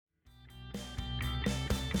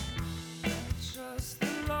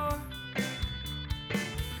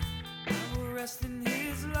rest in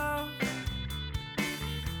his love.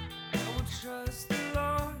 I will trust the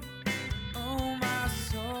Lord, oh my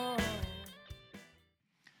soul.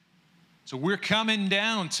 So we're coming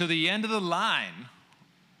down to the end of the line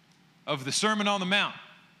of the Sermon on the Mount.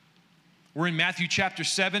 We're in Matthew chapter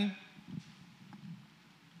 7.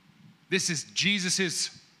 This is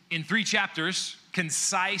Jesus's, in 3 chapters,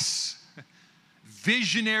 concise,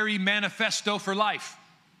 visionary manifesto for life.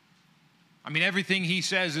 I mean, everything he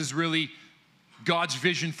says is really God's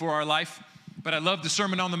vision for our life. But I love the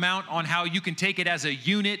Sermon on the Mount on how you can take it as a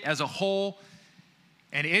unit, as a whole.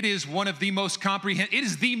 And it is one of the most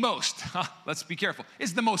let's be careful.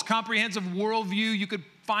 It's the most comprehensive worldview you could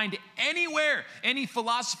find anywhere. Any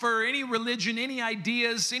philosopher, any religion, any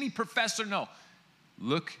ideas, any professor. No.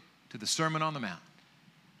 Look to the Sermon on the Mount.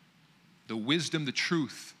 The wisdom, the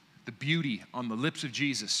truth, the beauty on the lips of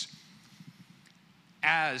Jesus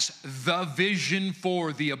as the vision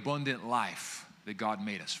for the abundant life that God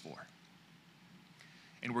made us for.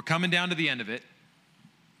 And we're coming down to the end of it.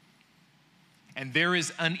 And there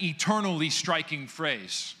is an eternally striking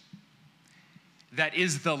phrase that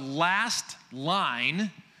is the last line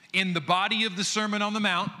in the body of the Sermon on the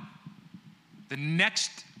Mount. The next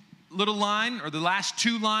little line, or the last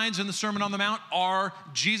 2 lines in the Sermon on the Mount, are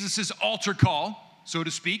Jesus' altar call, so to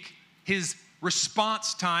speak, his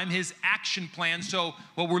response time, his action plan. So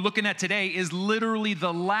what we're looking at today is literally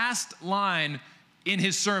the last line in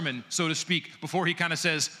his sermon, so to speak, before he kind of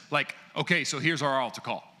says, like, okay, so here's our altar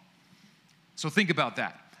call. So think about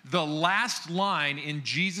that. The last line in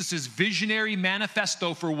Jesus' visionary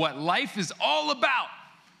manifesto for what life is all about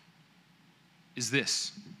is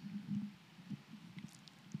this: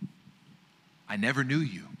 I never knew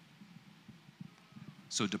you,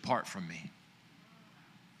 so depart from me.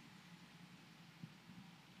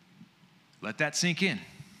 Let that sink in.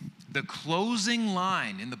 The closing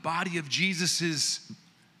line in the body of Jesus'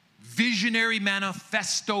 visionary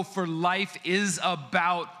manifesto for life is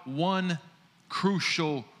about one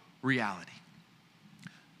crucial reality: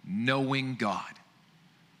 knowing God.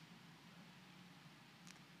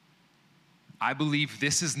 I believe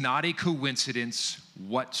this is not a coincidence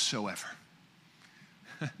whatsoever.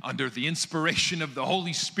 Under the inspiration of the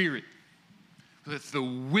Holy Spirit, with the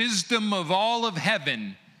wisdom of all of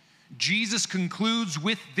heaven, Jesus concludes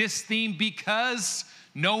with this theme because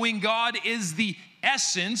knowing God is the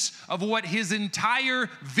essence of what his entire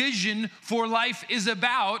vision for life is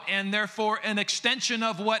about, and therefore an extension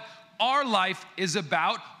of what our life is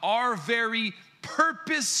about. Our very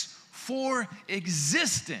purpose for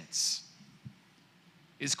existence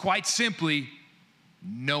is quite simply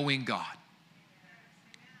knowing God.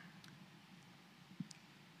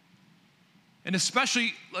 And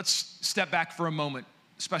especially, let's step back for a moment,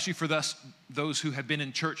 especially for those who have been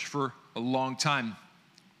in church for a long time.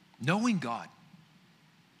 Knowing God.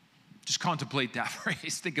 Just contemplate that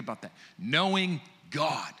phrase. Think about that. Knowing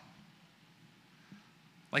God.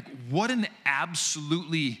 Like, what an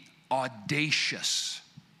absolutely audacious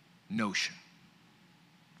notion.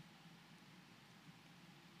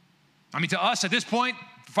 I mean, to us at this point,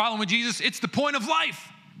 following Jesus, it's the point of life.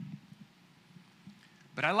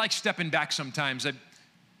 But I like stepping back sometimes.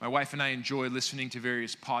 My wife and I enjoy listening to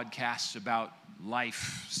various podcasts about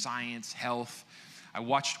life, science, health. I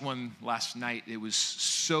watched one last night. It was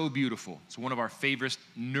so beautiful. It's one of our favorite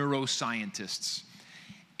neuroscientists.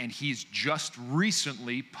 And he's just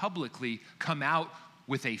recently publicly come out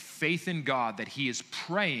with a faith in God that he is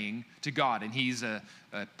praying to God. And he's a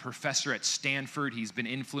professor at Stanford. He's been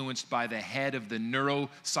influenced by the head of the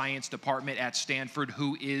neuroscience department at Stanford,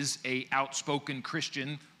 who is an outspoken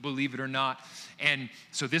Christian, believe it or not. And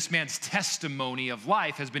so this man's testimony of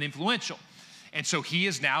life has been influential. And so he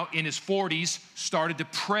is now in his 40s, started to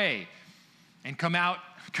pray and come out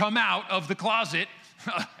of the closet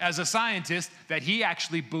as a scientist that he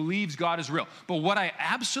actually believes God is real. But what I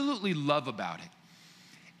absolutely love about it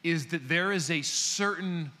is that there is a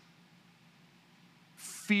certain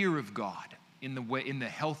fear of God in the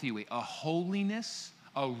healthy way, a holiness,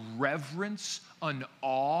 a reverence, an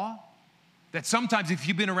awe that sometimes if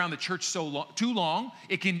you've been around the church too long,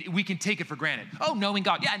 we can take it for granted. Oh, knowing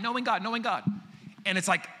God. Yeah, knowing God. And it's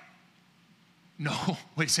like, no,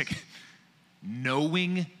 wait a second.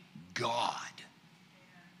 Knowing God.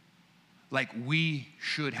 Like, we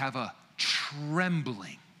should have a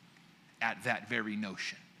trembling at that very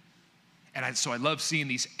notion. And so I love seeing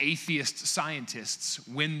these atheist scientists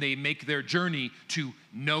when they make their journey to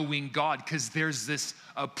knowing God, because there's this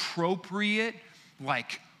appropriate,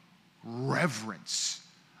 like, reverence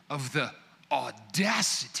of the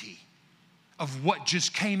audacity of what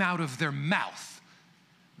just came out of their mouth,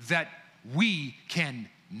 that we can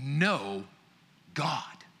know God.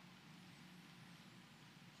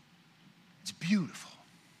 It's beautiful.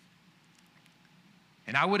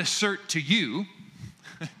 And I would assert to you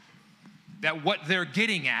that what they're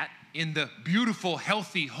getting at in the beautiful,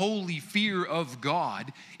 healthy, holy fear of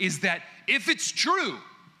God is that if it's true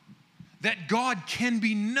that God can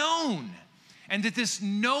be known and that this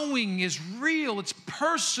knowing is real, it's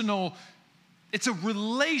personal, it's a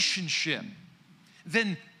relationship,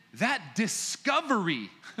 then that discovery,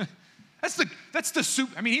 that's the soup.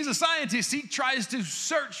 I mean, he's a scientist. He tries to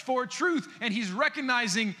search for truth, and he's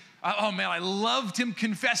recognizing, oh man, I loved him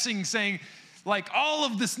confessing, saying, like, all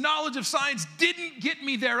of this knowledge of science didn't get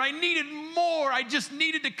me there. I needed more. I just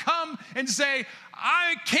needed to come and say,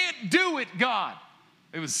 I can't do it, God.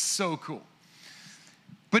 It was so cool.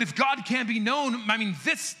 But if God can be known, I mean,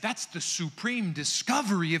 that's the supreme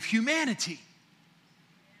discovery of humanity.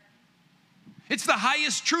 It's the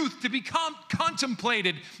highest truth to be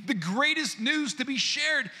contemplated, the greatest news to be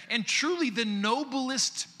shared, and truly the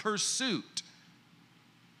noblest pursuit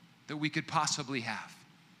that we could possibly have.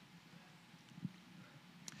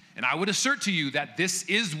 And I would assert to you that this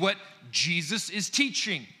is what Jesus is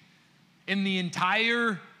teaching in the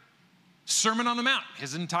entire Sermon on the Mount,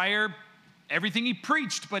 everything he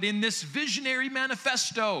preached, but in this visionary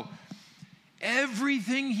manifesto,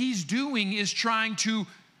 everything he's doing is trying to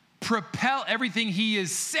propel, everything he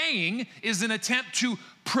is saying is an attempt to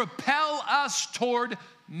propel us toward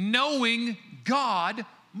knowing God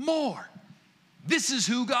more. This is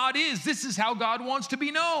who God is. This is how God wants to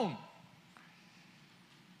be known.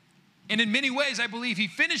 And in many ways, I believe he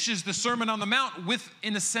finishes the Sermon on the Mount with,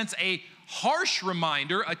 in a sense, a harsh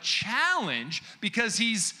reminder, a challenge, because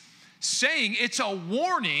he's saying it's a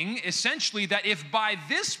warning, essentially, that if by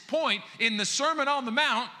this point in the Sermon on the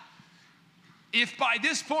Mount, if by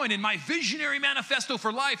this point in my visionary manifesto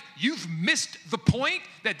for life, you've missed the point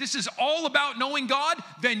that this is all about knowing God,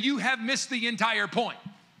 then you have missed the entire point.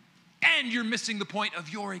 And you're missing the point of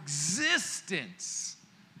your existence.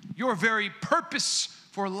 Your very purpose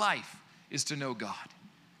for life is to know God.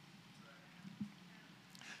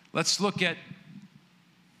 Let's look at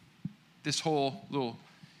this whole little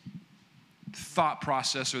thought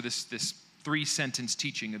process, or this 3-sentence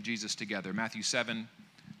teaching of Jesus together. Matthew 7,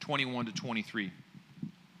 21 to 23.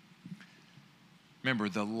 Remember,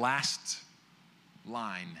 the last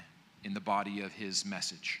line in the body of his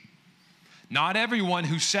message. Not everyone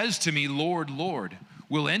who says to me, Lord, Lord,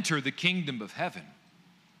 will enter the kingdom of heaven,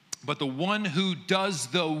 but the one who does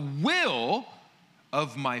the will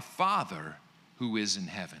of my Father who is in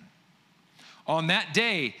heaven. On that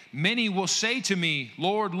day, many will say to me,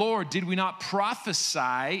 Lord, Lord, did we not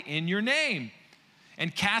prophesy in your name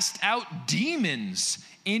and cast out demons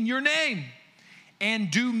in your name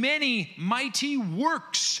and do many mighty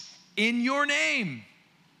works in your name?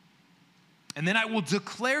 And then I will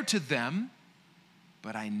declare to them,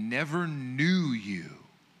 but I never knew you.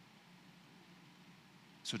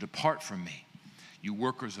 So depart from me, you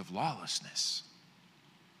workers of lawlessness.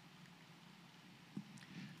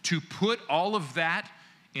 To put all of that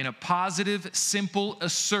in a positive, simple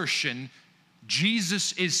assertion,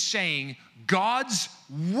 Jesus is saying God's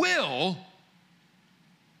will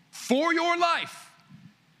for your life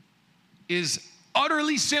is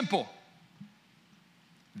utterly simple: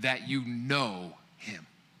 that you know him.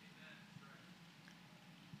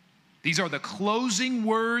 These are the closing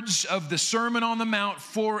words of the Sermon on the Mount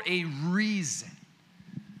for a reason.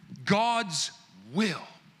 God's will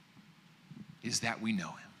is that we know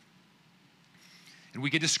him. And we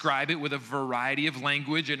could describe it with a variety of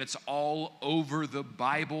language, and it's all over the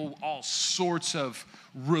Bible, all sorts of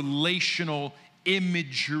relational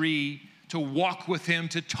imagery, to walk with him,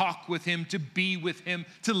 to talk with him, to be with him,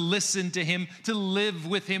 to listen to him, to live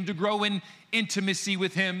with him, to grow in intimacy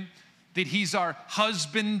with him, that he's our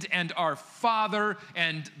husband and our father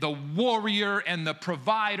and the warrior and the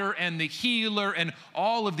provider and the healer, and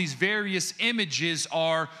all of these various images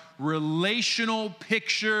are relational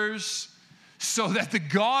pictures so that the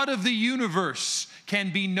God of the universe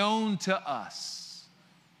can be known to us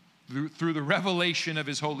through the revelation of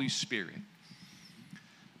his Holy Spirit.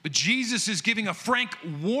 But Jesus is giving a frank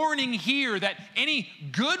warning here that any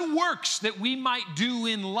good works that we might do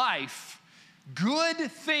in life, good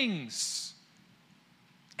things,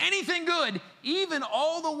 anything good, even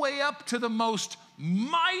all the way up to the most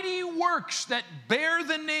mighty works that bear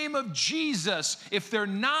the name of Jesus, if they're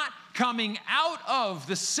not coming out of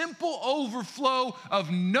the simple overflow of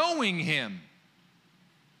knowing him,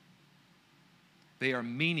 they are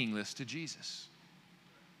meaningless to Jesus.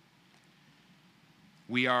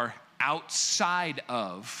 We are outside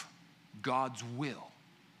of God's will.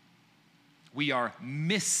 We are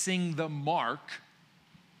missing the mark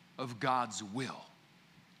of God's will,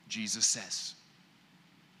 Jesus says.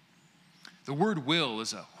 The word will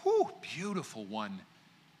is a beautiful one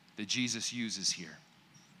that Jesus uses here.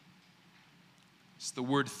 It's the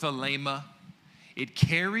word thelema. It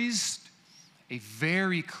carries a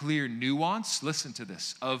very clear nuance, listen to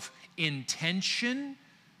this, of intention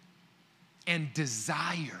and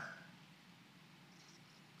desire.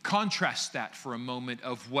 Contrast that for a moment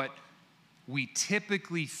of what we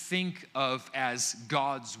typically think of as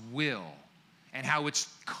God's will and how it's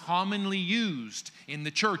commonly used in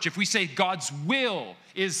the church. If we say God's will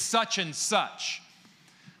is such and such,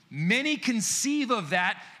 many conceive of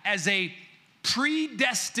that as a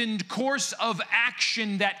predestined course of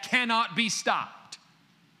action that cannot be stopped.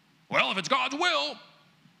 Well, if it's God's will,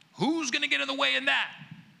 who's going to get in the way in that?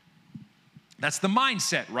 That's the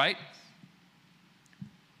mindset, right?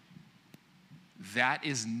 That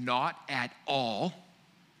is not at all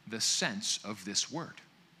the sense of this word.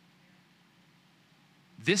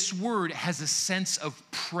 This word has a sense of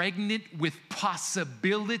pregnant with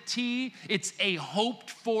possibility. It's a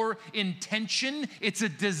hoped for intention. It's a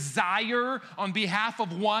desire on behalf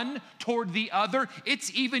of one toward the other.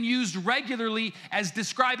 It's even used regularly as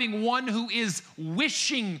describing one who is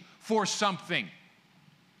wishing for something.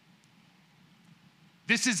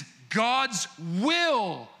 This is God's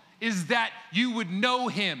will, is that you would know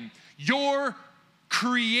him. Your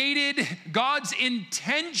created, God's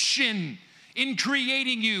intention in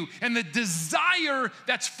creating you, and the desire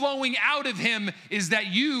that's flowing out of him is that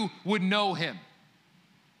you would know him.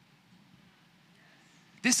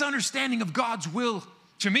 This understanding of God's will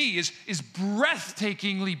to me is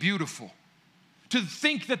breathtakingly beautiful. To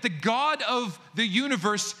think that the God of the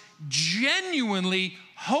universe genuinely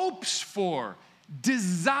hopes for,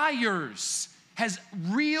 desires, has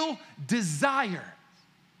real desire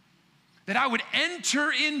that I would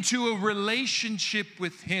enter into a relationship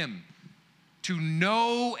with him to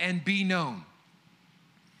know and be known.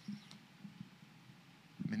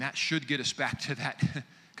 I mean, that should get us back to that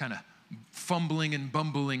kind of fumbling and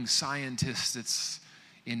bumbling scientist that's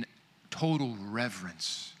in total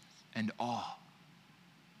reverence and awe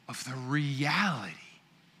of the reality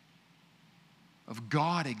of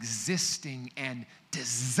God existing and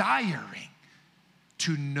desiring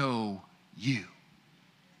to know you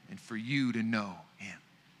and for you to know him.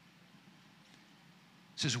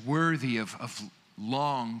 This is worthy of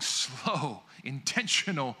long, slow,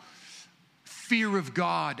 intentional, fear of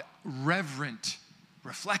God, reverent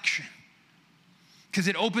reflection. Because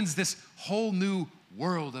it opens this whole new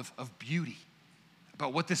world of beauty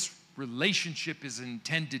about what this relationship is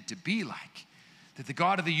intended to be like. That the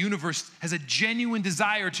God of the universe has a genuine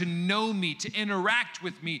desire to know me, to interact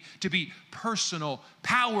with me, to be personal,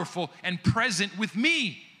 powerful, and present with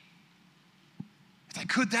me. It's like,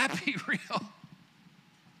 could that be real?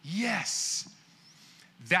 Yes.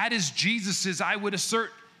 That is Jesus's, I would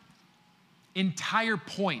assert, entire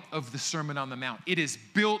point of the Sermon on the Mount. It is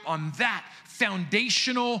built on that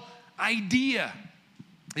foundational idea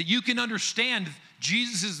that you can understand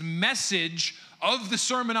Jesus' message of the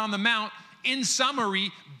Sermon on the Mount in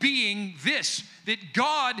summary being this, that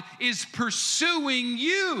God is pursuing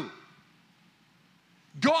you.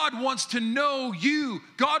 God wants to know you.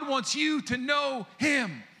 God wants you to know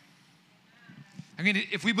him. I mean,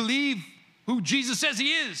 if we believe who Jesus says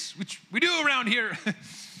he is, which we do around here,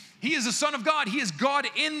 he is the Son of God. He is God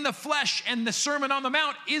in the flesh, and the Sermon on the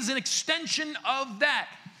Mount is an extension of that.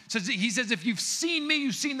 He says, if you've seen me,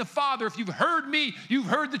 you've seen the Father. If you've heard me, you've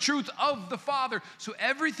heard the truth of the Father. So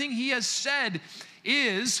everything he has said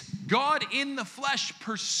is God in the flesh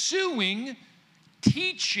pursuing,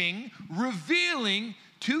 teaching, revealing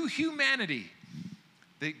to humanity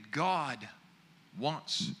that God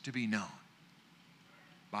wants to be known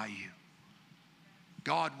by you.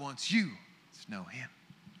 God wants you to know him.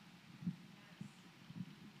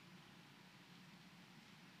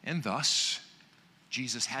 And thus,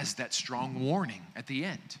 Jesus has that strong warning at the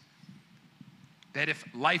end that if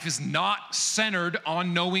life is not centered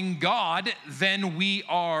on knowing God, then we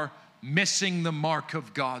are missing the mark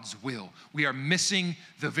of God's will. We are missing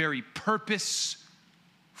the very purpose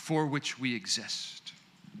for which we exist.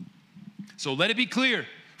 So let it be clear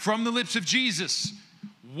from the lips of Jesus,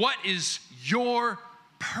 what is your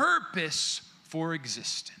purpose for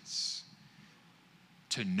existence?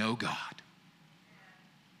 To know God.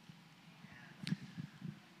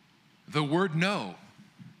 The word know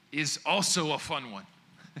is also a fun one.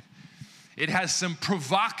 It has some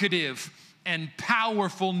provocative and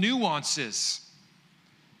powerful nuances.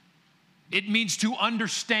 It means to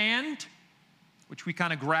understand, which we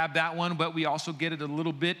kind of grab that one, but we also get it a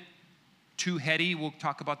little bit too heady. We'll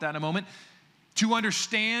talk about that in a moment. to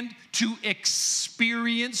understand, to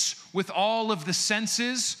experience with all of the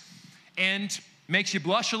senses, and makes you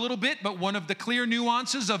blush a little bit, but one of the clear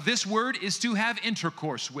nuances of this word is to have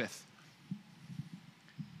intercourse with.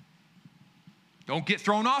 Don't get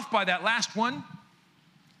thrown off by that last one.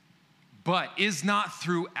 But is not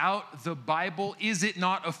throughout the Bible, is it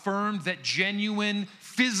not affirmed that genuine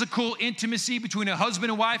physical intimacy between a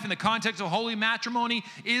husband and wife in the context of holy matrimony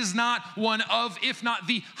is not one of, if not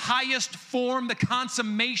the highest form, the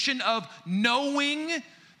consummation of knowing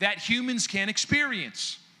that humans can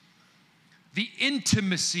experience? The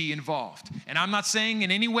intimacy involved. And I'm not saying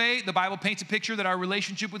in any way the Bible paints a picture that our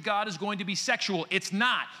relationship with God is going to be sexual. It's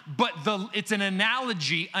not. But it's an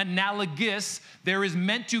analogy, analogous. There is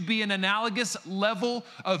meant to be an analogous level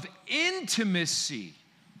of intimacy.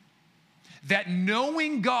 That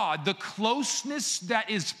knowing God, the closeness that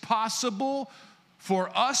is possible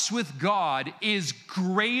for us with God is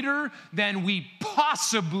greater than we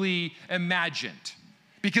possibly imagined.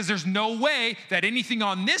 Because there's no way that anything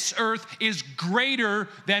on this earth is greater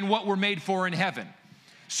than what we're made for in heaven.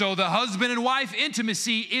 So the husband and wife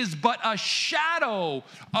intimacy is but a shadow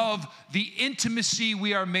of the intimacy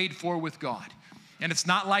we are made for with God. And it's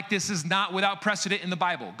not like this is not without precedent in the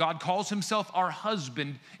Bible. God calls himself our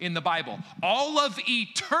husband in the Bible. All of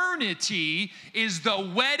eternity is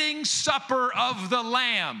the wedding supper of the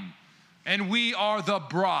Lamb, and we are the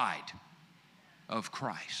bride of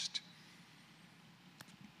Christ.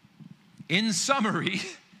 In summary,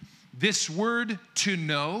 this word to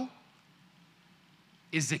know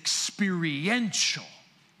is experiential.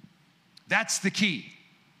 That's the key.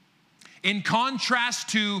 In contrast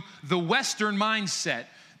to the Western mindset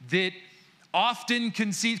that often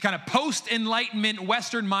conceives, kind of post-Enlightenment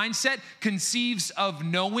Western mindset conceives of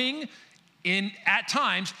knowing at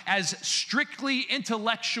times as strictly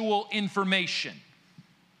intellectual information.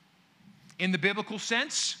 In the biblical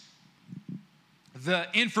sense, the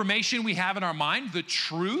information we have in our mind, the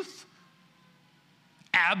truth,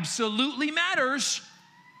 absolutely matters,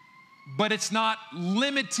 but it's not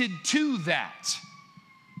limited to that.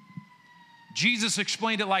 Jesus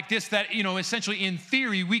explained it like this, that, essentially in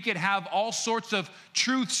theory, we could have all sorts of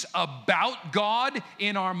truths about God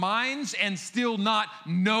in our minds and still not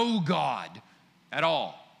know God at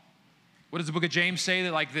all. What does the book of James say?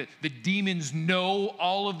 That like the demons know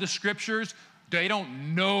all of the scriptures. They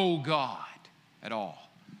don't know God at all.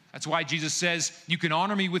 That's why Jesus says, you can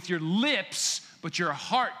honor me with your lips, but your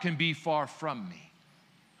heart can be far from me.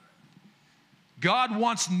 God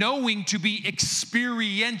wants knowing to be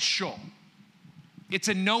experiential. It's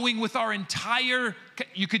a knowing with our entire,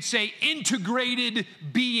 you could say, integrated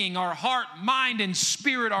being, our heart, mind, and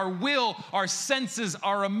spirit, our will, our senses,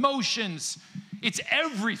 our emotions. It's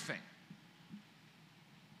everything.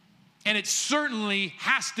 And it certainly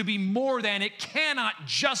has to be more than, it cannot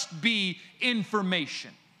just be information.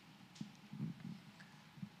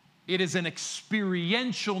 It is an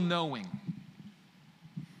experiential knowing.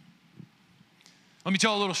 Let me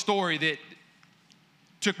tell a little story that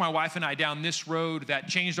took my wife and I down this road that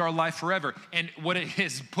changed our life forever. And what it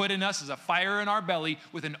has put in us is a fire in our belly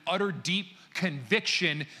with an utter deep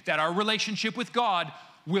conviction that our relationship with God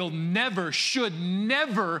will never, should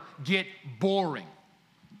never get boring.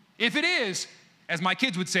 If it is, as my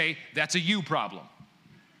kids would say, that's a you problem.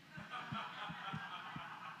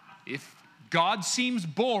 If God seems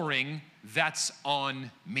boring, that's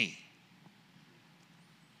on me.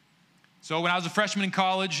 So when I was a freshman in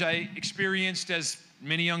college, I experienced, as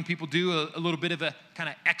many young people do, a little bit of a kind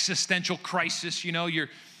of existential crisis. You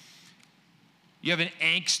have an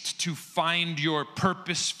angst to find your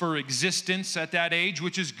purpose for existence at that age,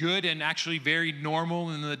 which is good and actually very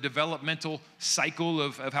normal in the developmental cycle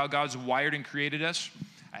of how God's wired and created us.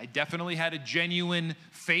 I definitely had a genuine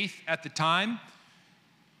faith at the time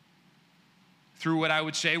through what I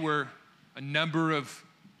would say were a number of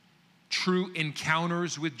true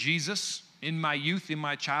encounters with Jesus in my youth, in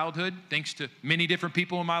my childhood, thanks to many different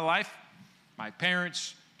people in my life, my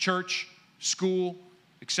parents, church, school,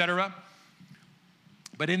 etc.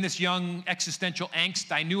 But in this young existential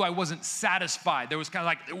angst, I knew I wasn't satisfied. There was kind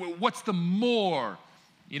of like, what's the more?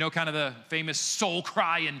 Kind of the famous soul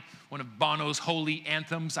cry in one of Bono's holy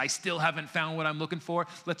anthems, I still haven't found what I'm looking for.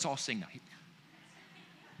 Let's all sing now.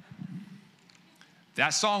 That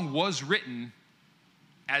song was written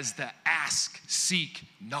as the ask, seek,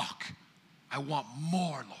 knock. I want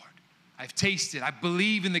more, Lord. I've tasted, I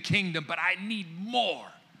believe in the kingdom, but I need more.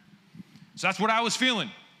 So that's what I was feeling.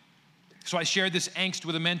 So I shared this angst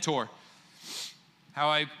with a mentor. how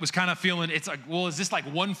I was kind of feeling, it's like, well, is this like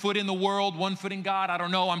 1 foot in the world, 1 foot in God? I don't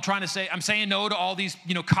know. I'm saying no to all these,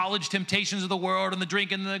 college temptations of the world and the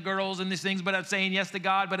drinking and the girls and these things, but I'm saying yes to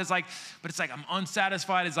God. But it's like I'm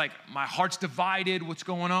unsatisfied. It's like my heart's divided. What's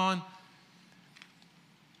going on?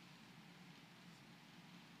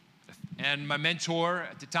 And my mentor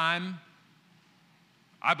at the time,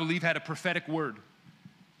 I believe, had a prophetic word.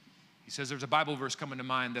 He says there's a Bible verse coming to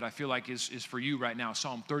mind that I feel like is for you right now.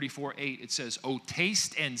 Psalm 34:8. It says, "Oh,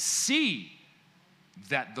 taste and see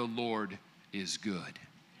that the Lord is good."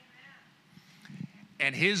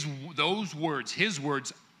 And his words,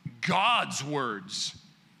 God's words,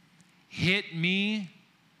 hit me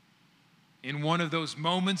in one of those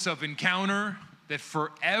moments of encounter that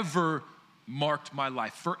forever marked my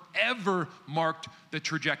life, forever marked the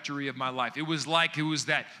trajectory of my life. It was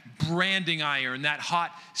that branding iron, that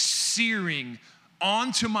hot searing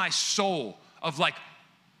onto my soul of like,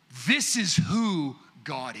 this is who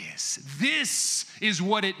God is. This is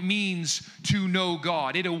what it means to know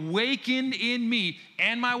God. It awakened in me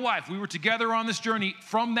and my wife. We were together on this journey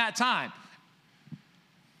from that time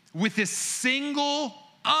with this single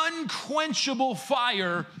unquenchable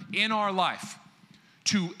fire in our life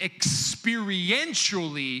to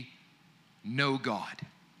experientially know God.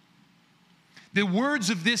 The words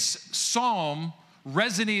of this psalm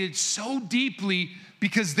resonated so deeply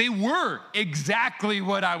because they were exactly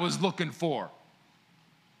what I was looking for.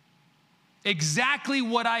 Exactly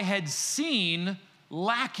what I had seen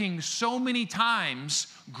lacking so many times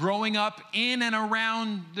growing up in and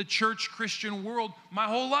around the church Christian world my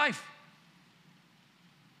whole life.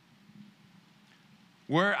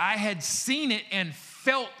 Where I had seen it and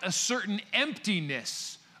felt a certain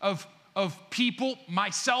emptiness of people,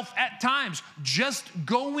 myself at times, just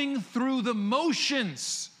going through the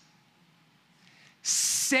motions,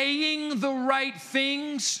 saying the right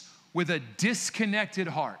things with a disconnected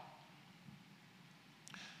heart.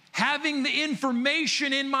 Having the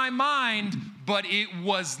information in my mind, but it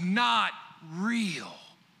was not real.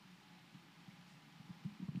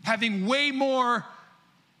 Having way more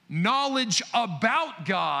knowledge about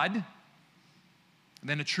God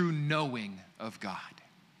than a true knowing of God.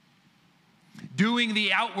 Doing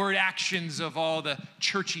the outward actions of all the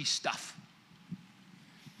churchy stuff,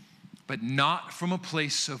 but not from a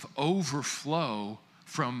place of overflow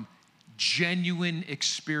from genuine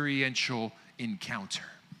experiential encounter.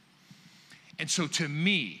 And so to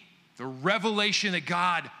me, the revelation that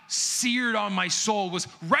God seared on my soul was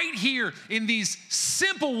right here in these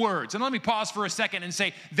simple words. And let me pause for a second and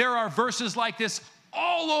say, there are verses like this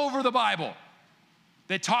all over the Bible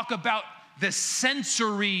that talk about the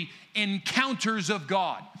sensory encounters of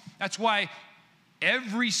God. That's why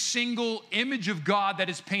every single image of God that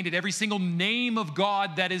is painted, every single name of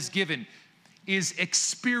God that is given is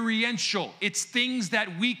experiential. It's things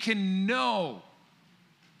that we can know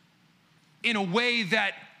in a way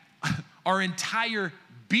that our entire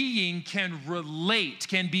being can relate,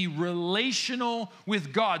 can be relational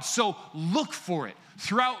with God. So look for it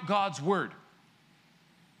throughout God's word.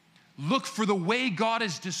 Look for the way God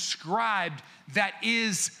is described that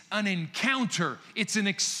is an encounter. It's an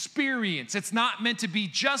experience. It's not meant to be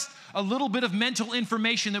just a little bit of mental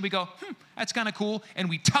information that we go, that's kind of cool, and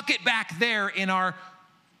we tuck it back there in our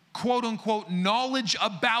quote unquote knowledge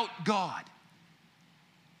about God.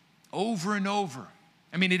 Over and over.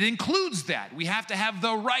 I mean, it includes that. We have to have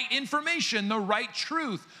the right information, the right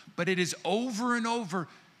truth, but it is over and over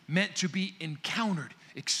meant to be encountered,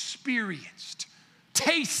 experienced,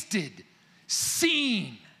 tasted,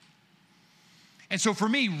 seen. And so for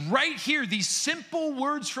me, right here, these simple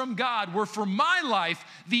words from God were for my life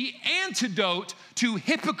the antidote to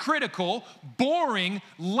hypocritical, boring,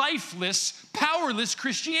 lifeless, powerless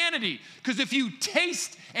Christianity. Because if you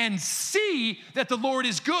taste and see that the Lord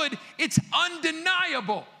is good, it's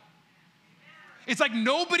undeniable. It's like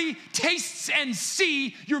nobody tastes and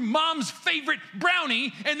see your mom's favorite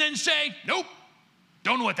brownie and then say, nope,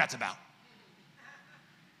 don't know what that's about.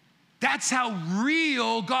 That's how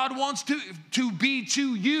real God wants to be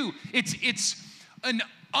to you. It's an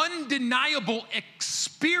undeniable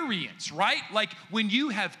experience, right? Like when you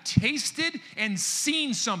have tasted and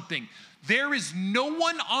seen something, there is no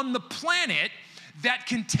one on the planet that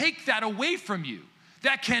can take that away from you,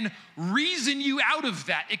 that can reason you out of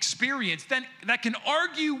that experience, that can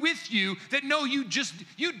argue with you that no, you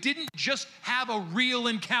didn't just have a real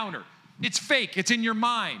encounter. It's fake, it's in your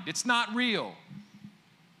mind, it's not real.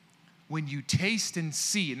 When you taste and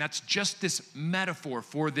see, and that's just this metaphor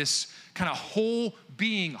for this kind of whole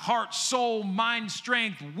being, heart, soul, mind,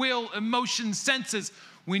 strength, will, emotion, senses.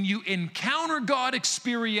 When you encounter God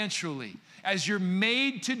experientially, as you're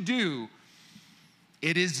made to do,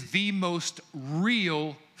 It is the most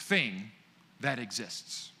real thing that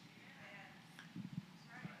exists.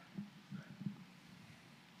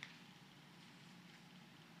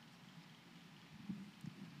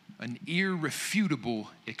 An irrefutable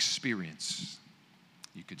experience,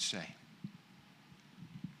 you could say.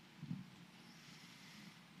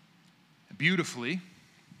 Beautifully,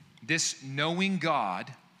 this knowing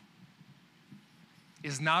God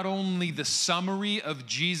is not only the summary of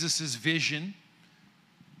Jesus' vision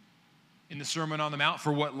in the Sermon on the Mount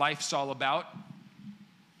for what life's all about,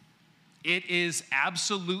 it is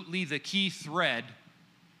absolutely the key thread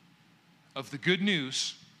of the good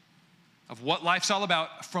news of what life's all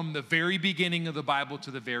about from the very beginning of the Bible to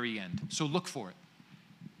the very end. So look for it.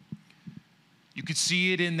 You could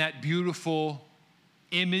see it in that beautiful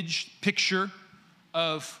image, picture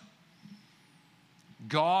of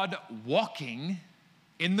God walking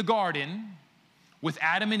in the garden with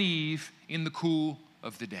Adam and Eve in the cool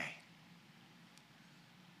of the day.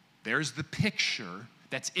 There's the picture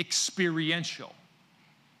that's experiential.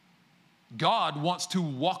 God wants to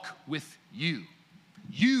walk with you.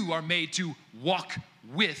 You are made to walk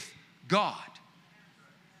with God.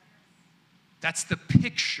 That's the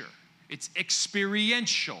picture. It's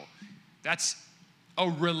experiential. That's a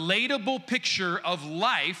relatable picture of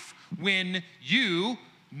life when you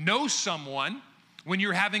know someone, when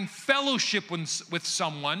you're having fellowship with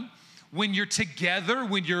someone, when you're together,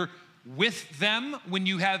 when you're with them, when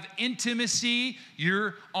you have intimacy,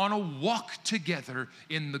 you're on a walk together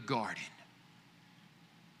in the garden.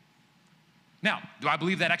 Now, do I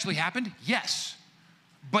believe that actually happened? Yes.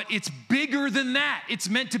 But it's bigger than that. It's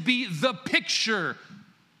meant to be the picture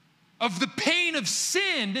of the pain of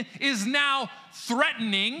sin is now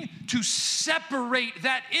threatening to separate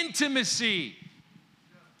that intimacy.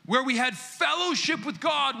 Where we had fellowship with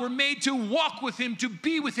God, we're made to walk with Him, to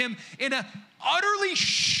be with Him in an utterly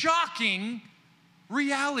shocking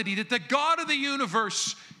reality that the God of the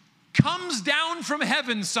universe comes down from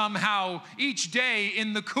heaven somehow each day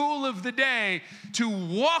in the cool of the day to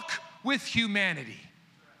walk with humanity.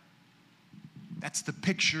 That's the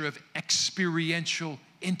picture of experiential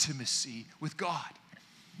intimacy with God.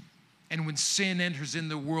 And when sin enters in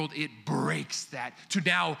the world, it breaks that. To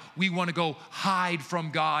now, we want to go hide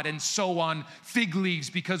from God and sew on fig leaves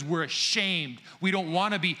because we're ashamed. We don't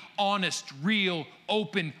want to be honest, real,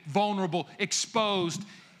 open, vulnerable, exposed,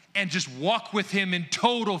 and just walk with Him in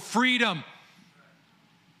total freedom.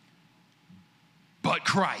 But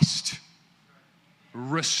Christ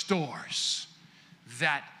restores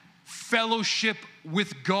that fellowship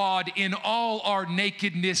with God in all our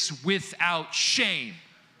nakedness without shame.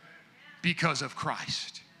 Because of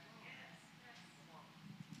Christ.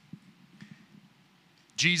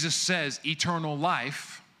 Jesus says eternal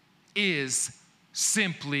life is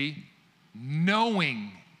simply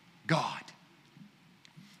knowing God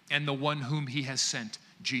and the one whom He has sent,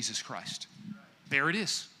 Jesus Christ. There it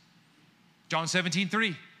is. John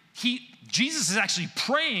 17:3. Jesus is actually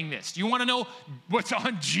praying this. Do you want to know what's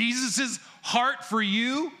on Jesus' heart for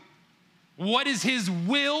you? What is His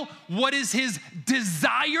will? What is His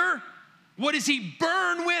desire? What does He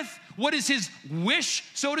burn with? What is His wish,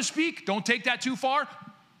 so to speak? Don't take that too far,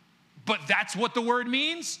 but that's what the word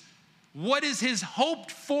means. What is His hoped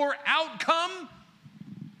for outcome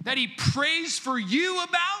that He prays for you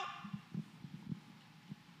about?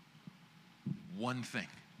 One thing,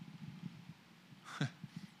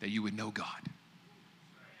 that you would know God.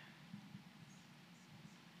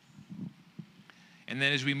 And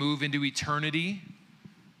then as we move into eternity,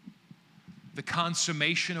 the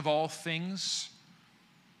consummation of all things,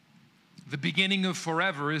 the beginning of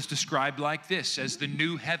forever is described like this: as the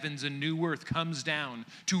new heavens and new earth comes down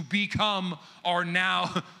to become our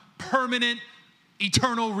now permanent,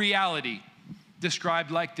 eternal reality,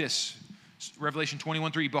 described like this. Revelation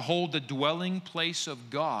 21:3, behold, the dwelling place of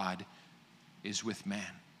God is with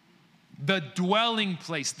man. The dwelling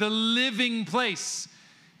place, the living place.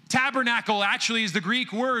 Tabernacle actually is the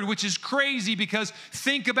Greek word, which is crazy because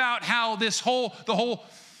think about how the whole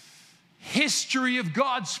history of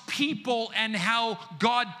God's people and how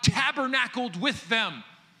God tabernacled with them.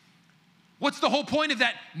 What's the whole point of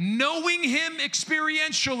that? Knowing Him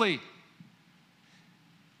experientially.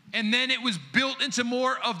 And then it was built into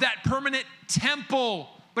more of that permanent temple.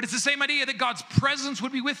 But it's the same idea that God's presence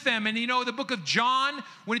would be with them. And you know, the book of John,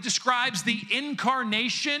 when it describes the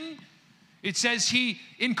incarnation, it says He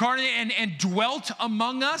incarnated and dwelt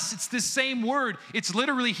among us. It's the same word. It's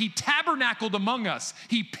literally He tabernacled among us.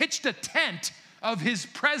 He pitched a tent of His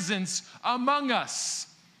presence among us.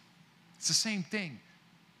 It's the same thing.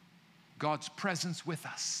 God's presence with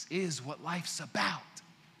us is what life's about.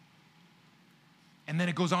 And then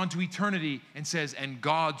it goes on to eternity and says, and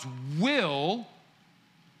God's will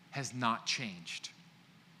has not changed.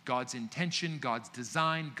 God's intention, God's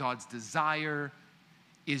design, God's desire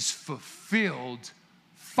is fulfilled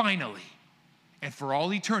finally. And for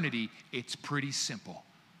all eternity, it's pretty simple.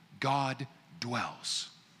 God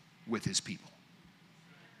dwells with his people.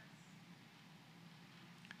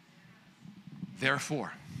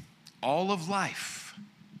 Therefore, all of life,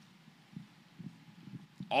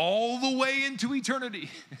 all the way into eternity,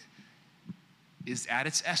 is at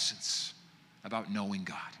its essence about knowing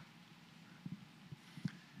God.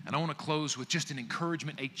 And I want to close with just an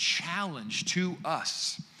encouragement, a challenge to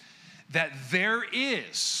us that there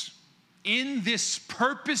is, in this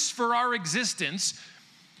purpose for our existence,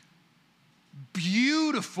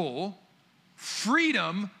 beautiful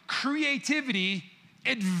freedom, creativity,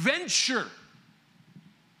 adventure.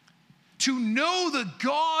 To know the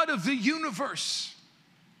God of the universe.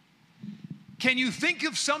 Can you think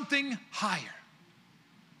of something higher?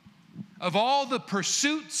 Of all the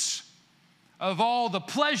pursuits, of all the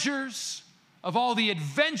pleasures, of all the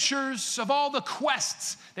adventures, of all the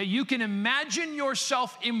quests that you can imagine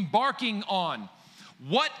yourself embarking on,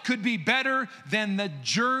 what could be better than the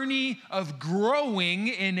journey of growing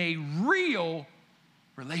in a real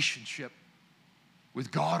relationship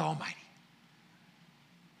with God Almighty?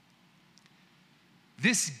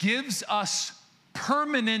 This gives us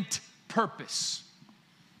permanent purpose.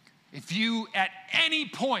 If you at any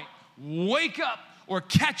point wake up or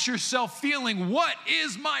catch yourself feeling, what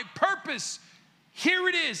is my purpose? Here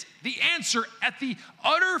it is, the answer at the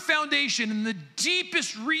utter foundation, in the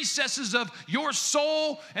deepest recesses of your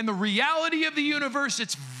soul and the reality of the universe.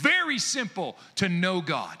 It's very simple: to know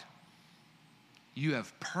God. You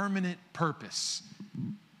have permanent purpose.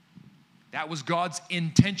 That was God's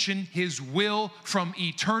intention, his will from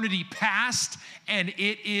eternity past, and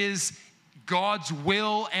it is God's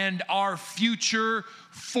will and our future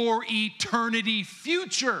for eternity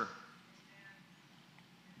future.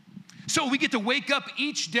 So we get to wake up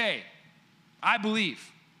each day, I believe,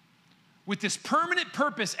 with this permanent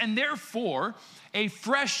purpose and therefore a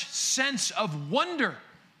fresh sense of wonder,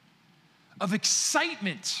 of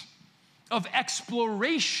excitement, of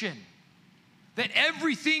exploration. That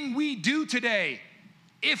everything we do today,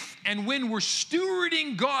 if and when we're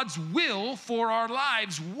stewarding God's will for our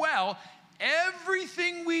lives well,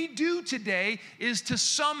 everything we do today is to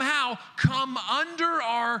somehow come under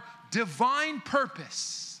our divine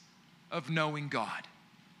purpose of knowing God.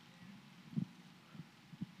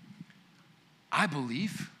 I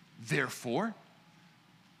believe, therefore,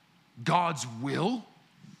 God's will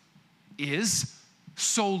is,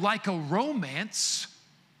 so like a romance,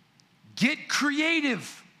 get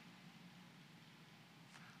creative.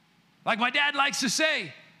 Like my dad likes to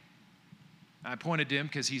say, I pointed to him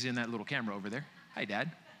because he's in that little camera over there. Hi,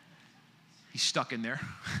 Dad. He's stuck in there.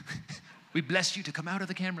 We bless you to come out of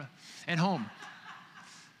the camera and home.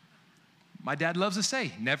 My dad loves to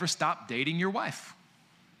say, never stop dating your wife.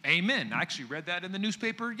 Amen. I actually read that in the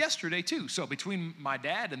newspaper yesterday too. So between my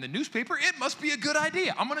dad and the newspaper, it must be a good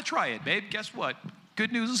idea. I'm going to try it, babe. Guess what?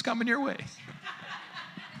 Good news is coming your way.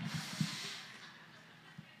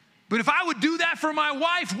 But if I would do that for my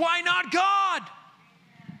wife, why not God?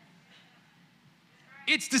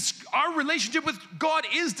 Our relationship with God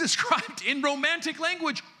is described in romantic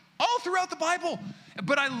language all throughout the Bible.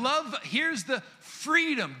 But I love, here's the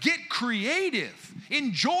freedom. Get creative.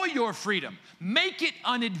 Enjoy your freedom. Make it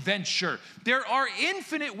an adventure. There are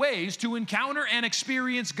infinite ways to encounter and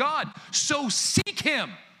experience God. So seek him.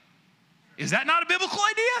 Is that not a biblical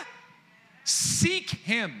idea? Seek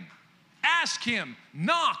him. Ask him,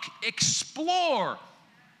 knock, explore.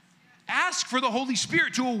 Ask for the Holy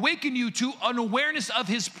Spirit to awaken you to an awareness of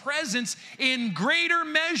his presence in greater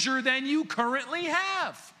measure than you currently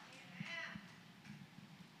have.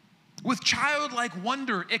 With childlike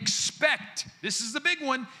wonder, expect, this is the big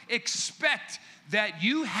one, expect that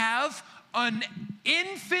you have an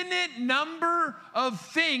infinite number of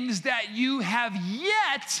things that you have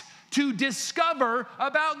yet to discover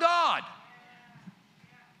about God.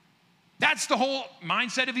 That's the whole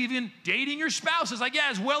mindset of even dating your spouse. It's like, yeah,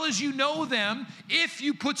 as well as you know them, if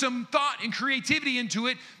you put some thought and creativity into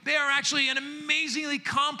it, they are actually an amazingly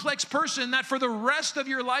complex person that for the rest of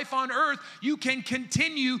your life on earth, you can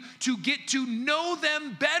continue to get to know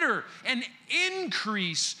them better and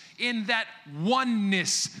increase in that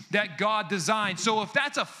oneness that God designed. So if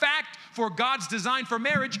that's a fact for God's design for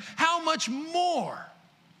marriage, how much more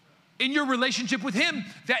in your relationship with him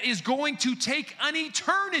that is going to take an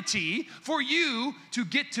eternity for you to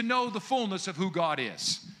get to know the fullness of who God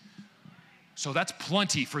is. So that's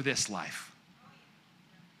plenty for this life.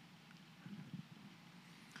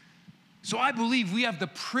 So I believe we have the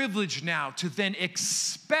privilege now to then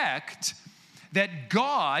expect that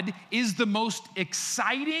God is the most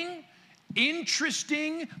exciting,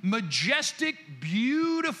 interesting, majestic,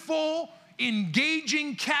 beautiful,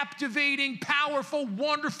 engaging, captivating, powerful,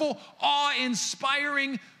 wonderful,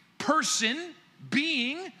 awe-inspiring person,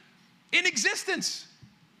 being in existence.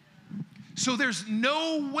 So there's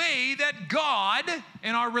no way that God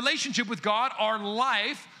and our relationship with God, our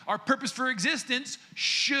life, our purpose for existence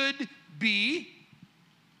should be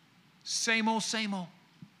same old, same old.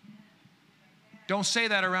 Don't say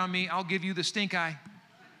that around me. I'll give you the stink eye.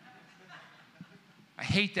 I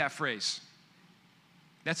hate that phrase.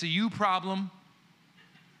 That's a you problem.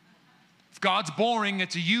 If God's boring,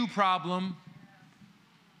 it's a you problem.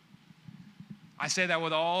 I say that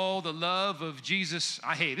with all the love of Jesus.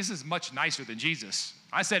 Hey, this is much nicer than Jesus.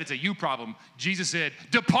 I said it's a you problem. Jesus said,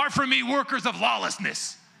 "Depart from me, workers of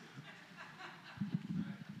lawlessness."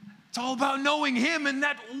 It's all about knowing him, and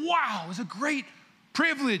that, wow, is a great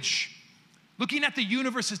privilege. Looking at the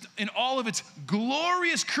universe in all of its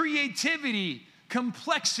glorious creativity,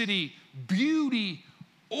 complexity, beauty,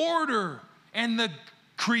 order, and the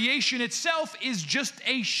creation itself is just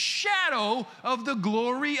a shadow of the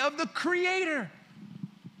glory of the Creator.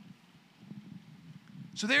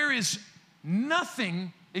 So there is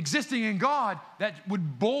nothing existing in God that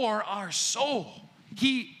would bore our soul.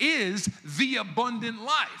 He is the abundant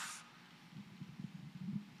life.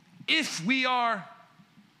 If we are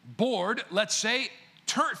bored, let's say,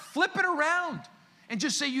 flip it around and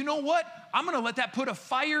just say, you know what? I'm going to let that put a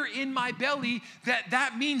fire in my belly.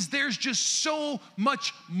 That means there's just so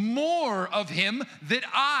much more of him that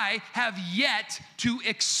I have yet to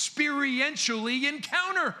experientially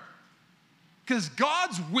encounter. Because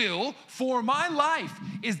God's will for my life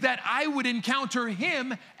is that I would encounter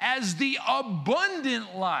him as the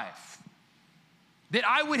abundant life. That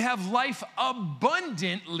I would have life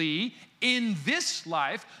abundantly in this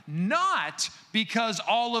life, not because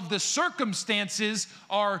all of the circumstances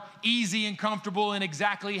are easy and comfortable and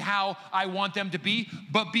exactly how I want them to be,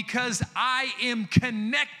 but because I am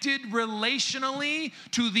connected relationally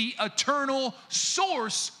to the eternal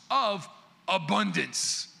source of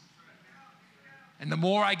abundance. And the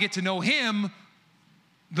more I get to know him,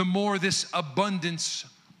 the more this abundance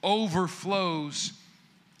overflows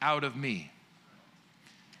out of me.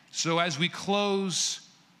 So as we close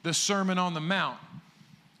the Sermon on the Mount,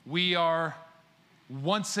 we are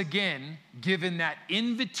once again given that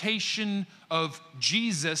invitation of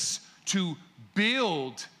Jesus to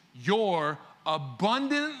build your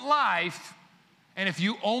abundant life. And if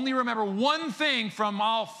you only remember one thing from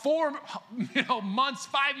all 4 months,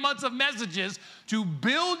 5 months of messages, to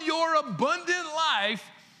build your abundant life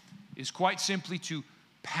is quite simply to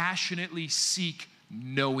passionately seek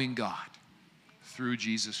knowing God through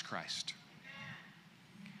Jesus Christ.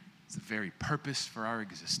 It's the very purpose for our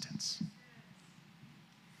existence.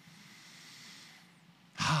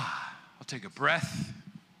 I'll take a breath,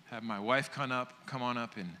 have my wife come on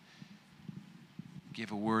up and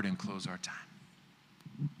give a word and close our time.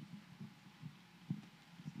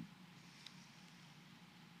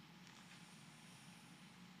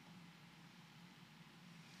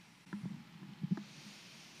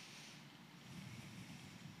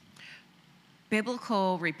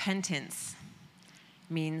 Biblical repentance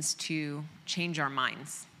means to change our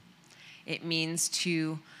minds. It means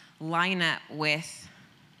to line up with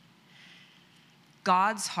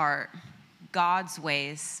God's heart, God's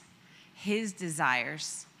ways, his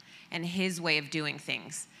desires, and his way of doing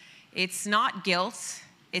things. It's not guilt,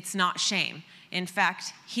 it's not shame. In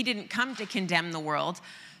fact, he didn't come to condemn the world,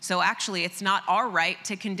 so actually it's not our right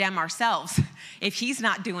to condemn ourselves if he's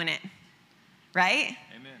not doing it, right?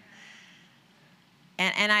 Amen.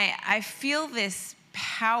 And I feel this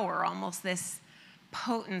power, almost this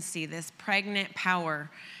potency, this pregnant power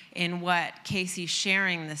in what Casey's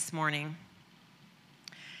sharing this morning.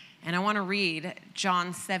 And I want to read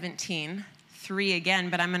John 17:3 again,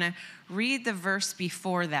 but I'm going to read the verse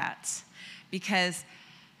before that because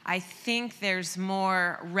I think there's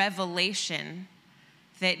more revelation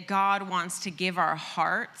that God wants to give our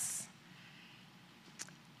hearts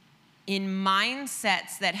in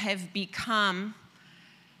mindsets that have become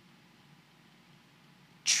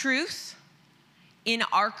truth in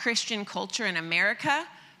our Christian culture in America,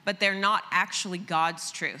 but they're not actually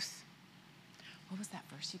God's truth. What was that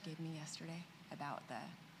verse you gave me yesterday about the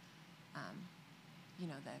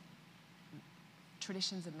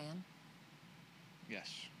traditions of man?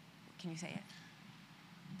 Yes. Can you say it?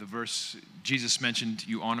 The verse Jesus mentioned,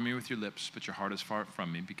 you honor me with your lips, but your heart is far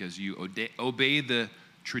from me because you obey the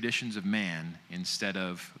traditions of man instead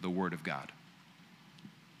of the word of God.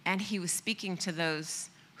 And he was speaking to those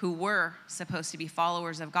who were supposed to be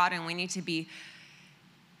followers of God, and we need to be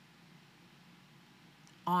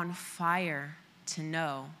on fire to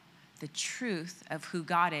know the truth of who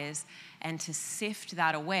God is and to sift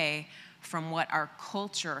that away from what our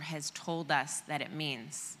culture has told us that it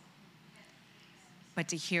means, but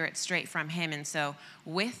to hear it straight from him. And so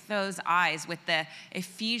with those eyes, with the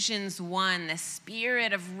Ephesians 1, the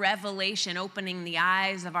spirit of revelation opening the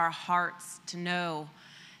eyes of our hearts to know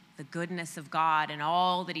the goodness of God and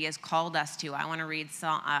all that he has called us to, I want to read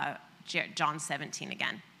John 17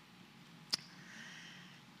 again.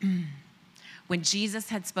 When Jesus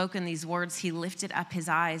had spoken these words, he lifted up his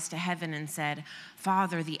eyes to heaven and said,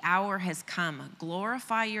 Father, the hour has come.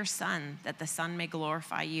 Glorify your Son, that the Son may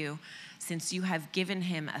glorify you, since you have given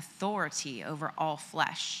him authority over all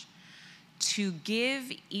flesh, to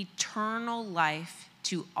give eternal life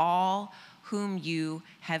to all whom you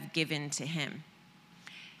have given to him.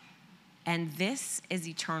 And this is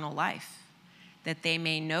eternal life, that they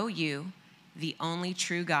may know you, the only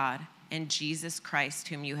true God, and Jesus Christ,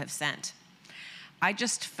 whom you have sent. I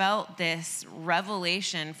just felt this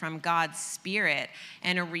revelation from God's Spirit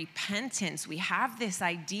and a repentance. We have this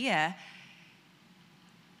idea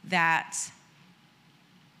that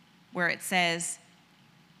where it says,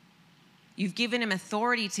 you've given him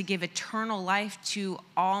authority to give eternal life to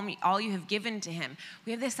all you have given to him.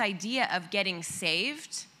 We have this idea of getting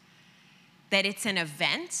saved, that it's an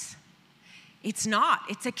event. It's not.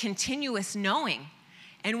 It's a continuous knowing.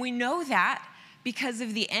 And we know that because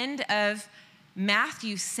of the end of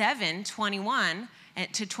Matthew 7:21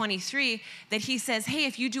 to 23, that he says, hey,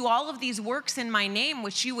 if you do all of these works in my name,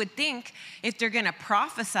 which you would think if they're going to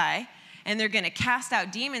prophesy and they're going to cast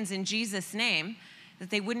out demons in Jesus' name, that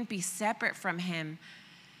they wouldn't be separate from him.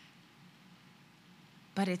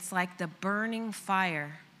 But it's like the burning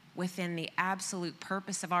fire within the absolute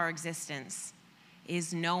purpose of our existence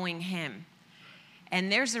is knowing him. And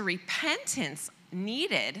there's a repentance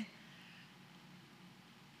needed.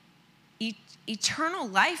 Eternal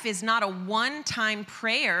life is not a one-time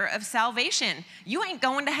prayer of salvation. You ain't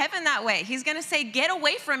going to heaven that way. He's going to say, get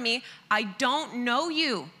away from me. I don't know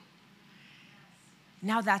you.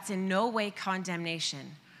 Now, that's in no way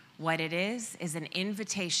condemnation. What it is an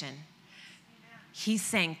invitation. He's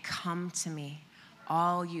saying, come to me,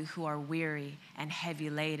 all you who are weary and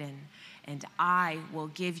heavy laden, and I will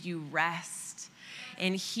give you rest.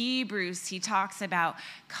 In Hebrews, he talks about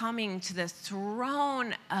coming to the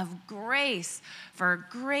throne of grace for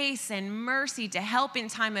grace and mercy to help in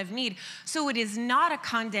time of need. So it is not a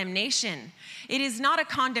condemnation. It is not a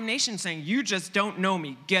condemnation saying, you just don't know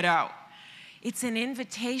me, get out. It's an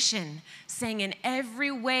invitation saying, in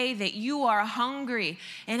every way that you are hungry,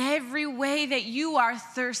 in every way that you are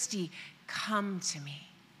thirsty, come to me.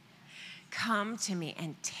 Come to me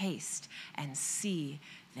and taste and see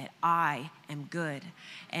that I am good.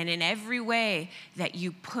 And in every way that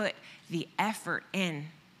you put the effort in,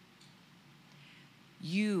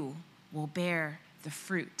 you will bear the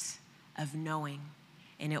fruit of knowing,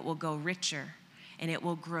 and it will go richer, and it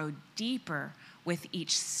will grow deeper with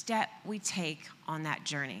each step we take on that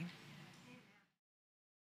journey.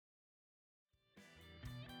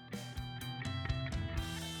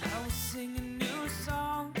 I will sing a new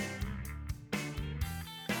song.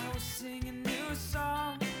 I will sing a new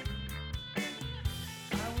song.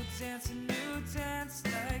 I will dance a new dance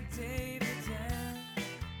like David.